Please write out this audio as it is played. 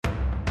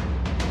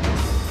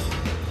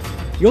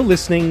You're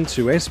listening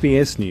to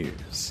SBS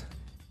News.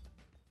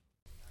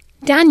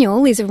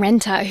 Daniel is a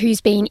renter who's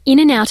been in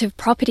and out of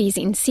properties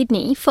in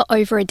Sydney for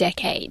over a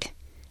decade.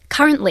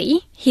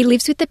 Currently, he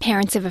lives with the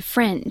parents of a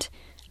friend,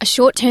 a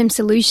short-term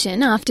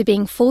solution after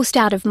being forced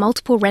out of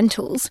multiple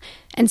rentals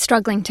and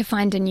struggling to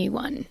find a new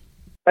one.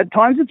 At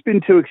times it's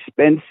been too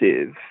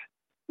expensive,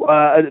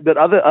 but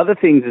other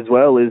things as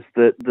well is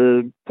that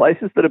the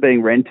places that are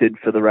being rented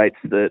for the rates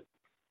that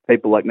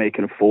people like me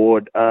can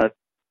afford are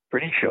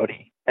pretty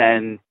shoddy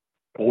and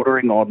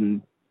bordering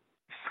on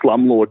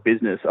slumlord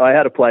business. I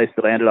had a place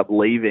that I ended up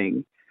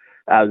leaving.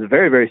 It was a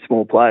very, very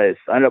small place.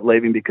 I ended up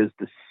leaving because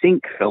the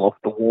sink fell off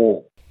the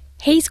wall.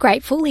 He's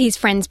grateful his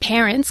friend's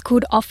parents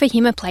could offer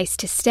him a place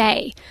to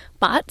stay,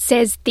 but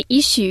says the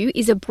issue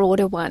is a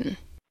broader one.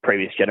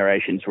 Previous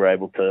generations were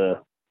able to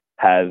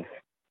have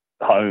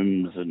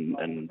homes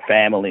and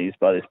families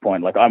by this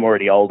point. Like, I'm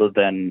already older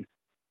than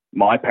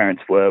my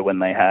parents were when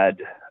they had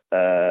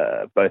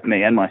both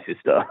me and my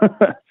sister.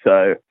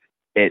 So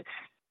it's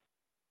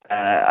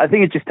I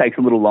think it just takes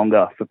a little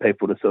longer for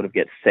people to sort of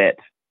get set,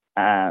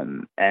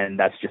 and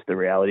that's just the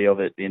reality of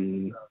it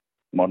in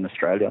modern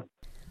Australia.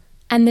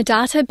 And the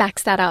data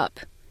backs that up.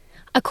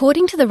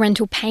 According to the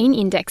Rental Pain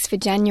Index for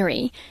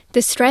January,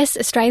 the stress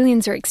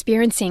Australians are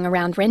experiencing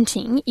around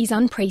renting is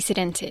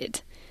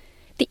unprecedented.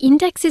 The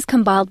index is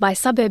compiled by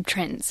Suburb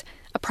Trends,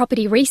 a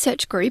property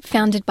research group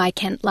founded by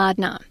Kent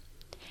Lardner.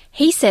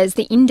 He says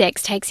the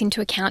index takes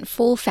into account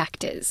 4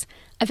 factors: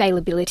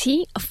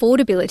 availability,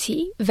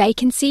 affordability,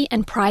 vacancy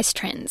and price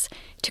trends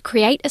to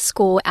create a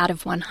score out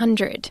of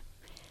 100.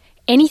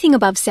 Anything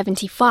above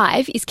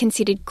 75 is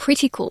considered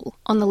critical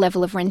on the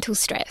level of rental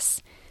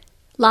stress.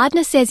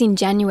 Lardner says in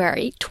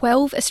January,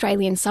 12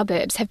 Australian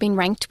suburbs have been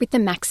ranked with the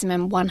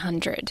maximum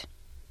 100.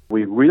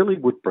 We really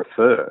would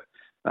prefer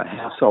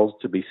households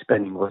to be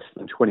spending less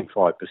than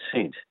 25%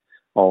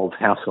 of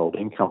household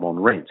income on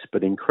rents,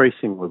 but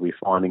increasingly we're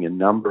finding a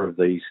number of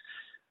these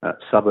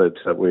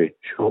suburbs that we're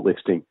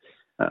shortlisting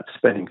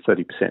spending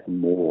 30%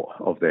 more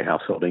of their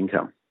household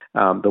income.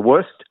 The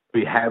worst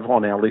we have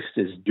on our list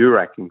is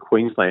Durack in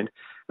Queensland.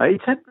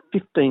 It's had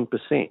 15%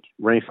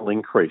 rental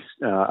increase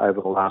over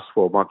the last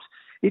 12 months.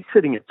 It's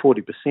sitting at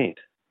 40%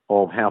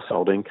 of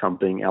household income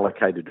being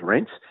allocated to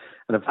rents,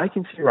 and a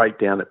vacancy rate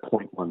down at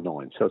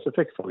 0.19. So it's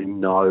effectively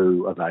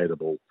no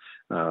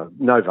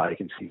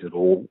vacancies at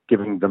all,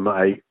 giving them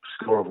a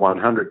score of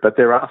 100. But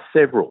there are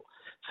several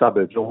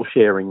suburbs all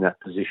sharing that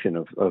position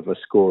of a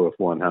score of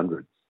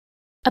 100.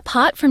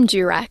 Apart from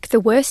Durack, the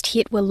worst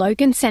hit were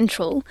Logan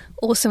Central,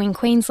 also in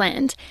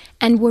Queensland,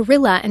 and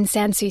Warilla and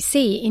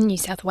Sanssouci in New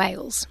South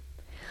Wales.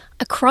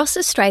 Across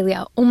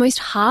Australia, almost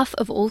half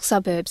of all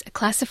suburbs are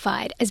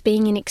classified as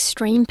being in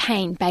extreme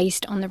pain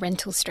based on the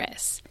rental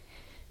stress.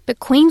 But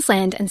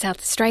Queensland and South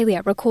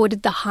Australia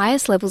recorded the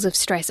highest levels of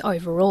stress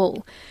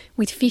overall,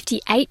 with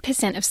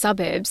 58% of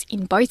suburbs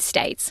in both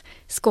states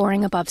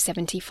scoring above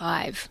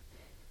 75.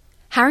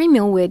 Harry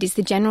Millward is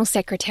the General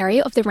Secretary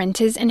of the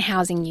Renters and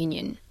Housing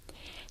Union.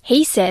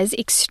 He says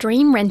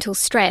extreme rental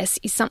stress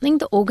is something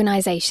the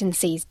organisation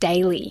sees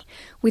daily,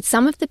 with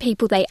some of the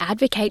people they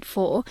advocate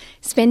for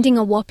spending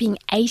a whopping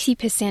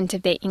 80%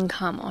 of their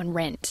income on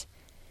rent.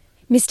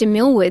 Mr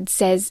Millward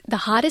says the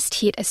hardest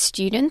hit are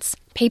students,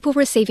 people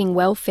receiving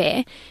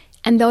welfare,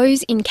 and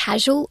those in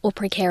casual or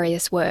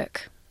precarious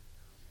work.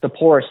 The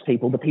poorest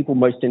people, the people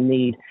most in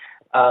need,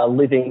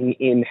 living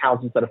in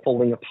houses that are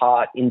falling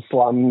apart, in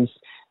slums,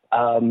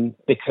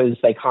 because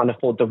they can't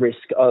afford the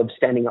risk of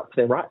standing up for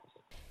their rights.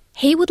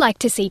 He would like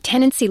to see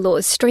tenancy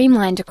laws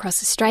streamlined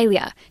across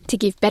Australia to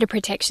give better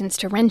protections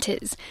to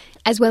renters,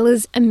 as well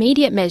as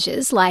immediate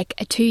measures like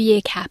a 2-year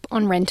cap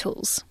on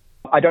rentals.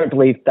 I don't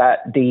believe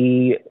that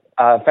the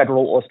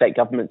federal or state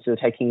governments are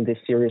taking this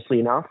seriously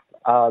enough.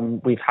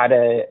 We've had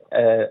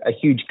a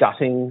huge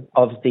gutting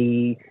of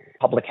the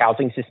public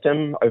housing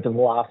system over the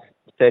last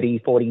 30,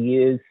 40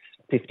 years,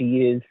 50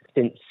 years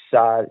since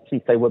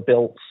they were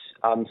built.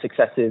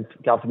 Successive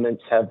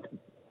governments have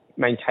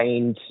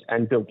maintained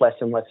and built less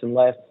and less and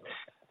less.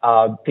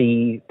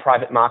 The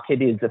private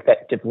market is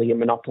effectively a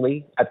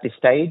monopoly at this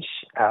stage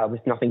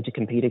with nothing to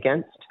compete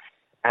against,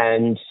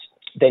 and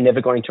they're never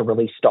going to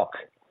release stock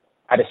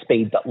at a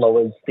speed that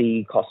lowers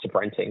the cost of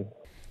renting.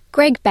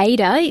 Greg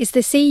Bader is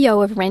the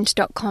CEO of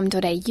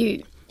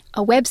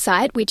rent.com.au, a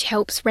website which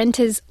helps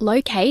renters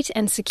locate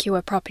and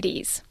secure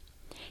properties.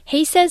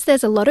 He says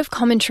there's a lot of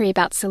commentary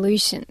about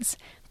solutions,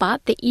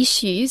 but the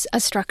issues are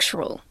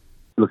structural.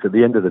 Look, at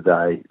the end of the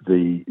day,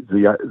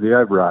 the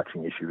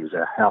overarching issue is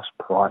our house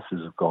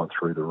prices have gone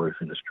through the roof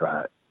in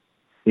Australia.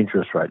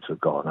 Interest rates have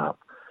gone up.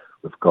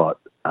 We've got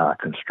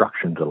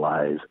construction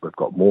delays. We've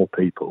got more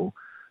people.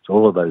 So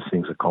all of those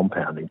things are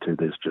compounding to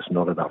there's just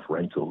not enough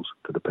rentals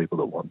for the people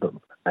that want them.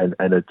 And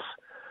it's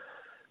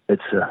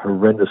a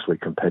horrendously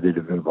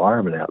competitive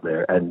environment out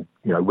there. And,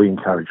 you know, we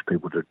encourage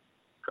people to,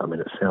 I mean,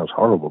 it sounds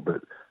horrible,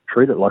 but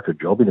treat it like a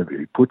job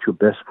interview. Put your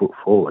best foot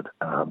forward.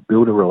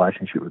 Build a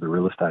relationship with a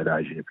real estate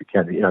agent if you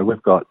can. You know,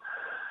 we've got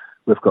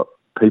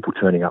people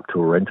turning up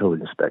to a rental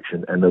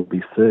inspection and there'll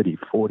be 30,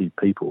 40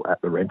 people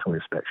at the rental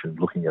inspection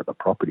looking at the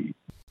property.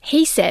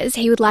 He says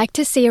he would like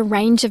to see a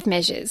range of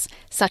measures,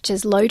 such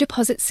as low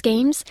deposit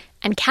schemes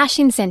and cash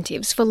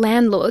incentives for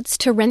landlords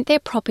to rent their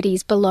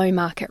properties below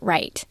market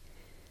rate.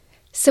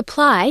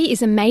 Supply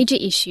is a major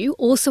issue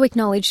also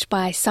acknowledged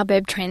by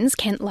Suburb Trends'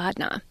 Kent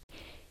Lardner.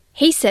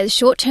 He says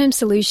short-term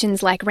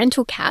solutions like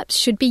rental caps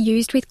should be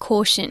used with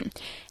caution,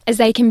 as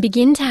they can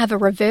begin to have a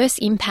reverse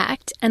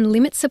impact and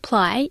limit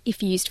supply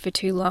if used for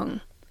too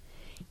long.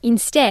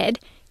 Instead,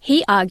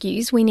 he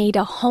argues we need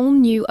a whole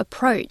new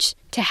approach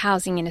to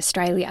housing in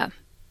Australia.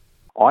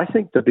 I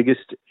think the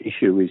biggest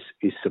issue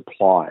is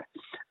supply.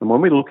 And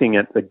when we're looking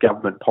at the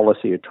government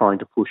policy of trying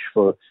to push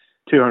for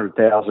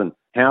 200,000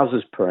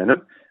 houses per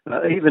annum,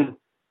 even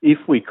if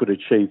we could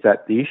achieve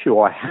that, the issue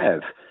I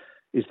have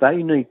is they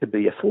need to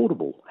be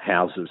affordable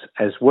houses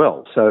as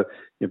well. So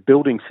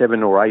building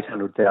 $700,000 or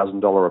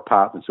 $800,000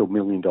 apartments or $1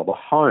 million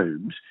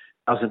homes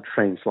doesn't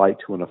translate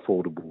to an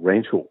affordable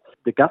rental.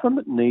 The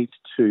government needs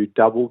to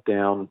double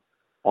down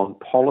on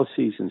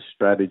policies and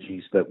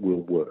strategies that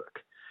will work.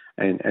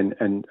 And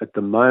at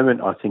the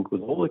moment, I think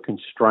with all the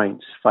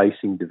constraints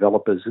facing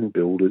developers and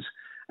builders,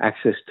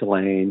 access to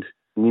land,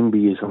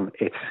 NIMBYism,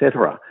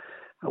 etc.,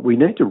 we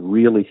need to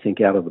really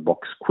think out of the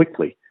box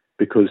quickly,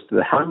 because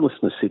the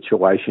homelessness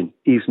situation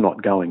is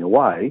not going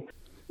away.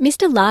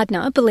 Mr.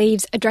 Lardner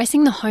believes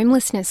addressing the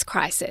homelessness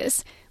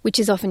crisis, which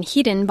is often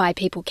hidden by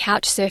people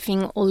couch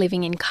surfing or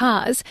living in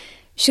cars,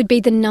 should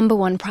be the number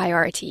one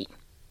priority.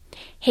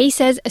 He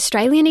says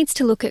Australia needs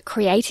to look at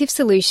creative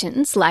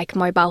solutions like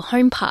mobile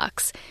home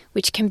parks,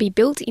 which can be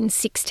built in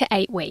 6 to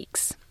 8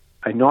 weeks.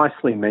 A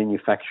nicely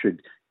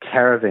manufactured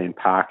caravan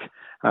park,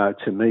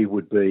 to me,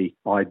 would be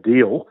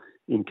ideal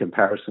in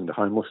comparison to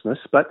homelessness.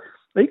 But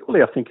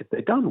equally, I think if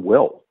they're done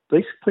well,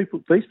 these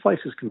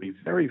places can be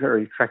very,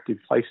 very attractive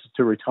places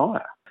to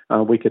retire.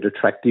 We could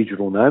attract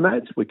digital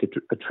nomads. We could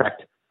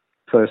attract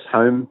first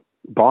home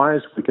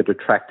buyers. We could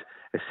attract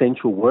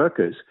essential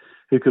workers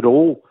who could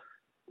all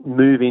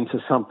move into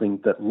something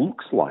that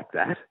looks like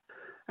that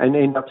and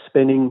end up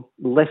spending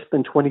less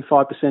than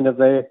 25% of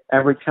their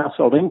average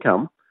household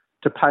income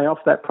to pay off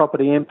that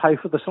property and pay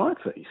for the site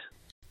fees.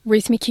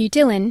 Ruth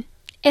McHugh-Dillon,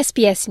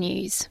 SBS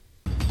News.